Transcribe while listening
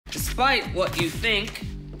despite what you think,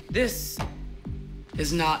 this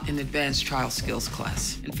is not an advanced trial skills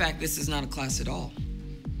class. In fact, this is not a class at all.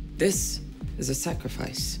 This is a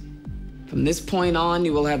sacrifice. From this point on,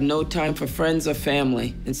 you will have no time for friends or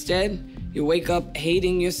family. Instead, you wake up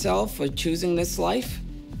hating yourself for choosing this life,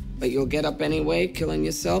 but you'll get up anyway, killing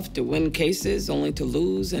yourself to win cases, only to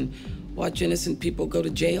lose and watch innocent people go to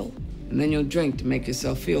jail. And then you'll drink to make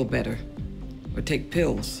yourself feel better, or take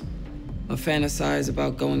pills, or fantasize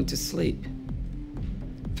about going to sleep.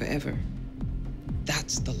 Forever.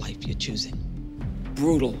 That's the life you're choosing.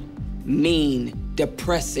 Brutal, mean,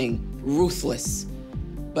 depressing, ruthless.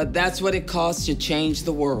 But that's what it costs to change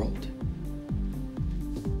the world.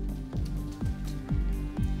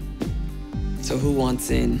 So who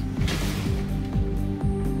wants in?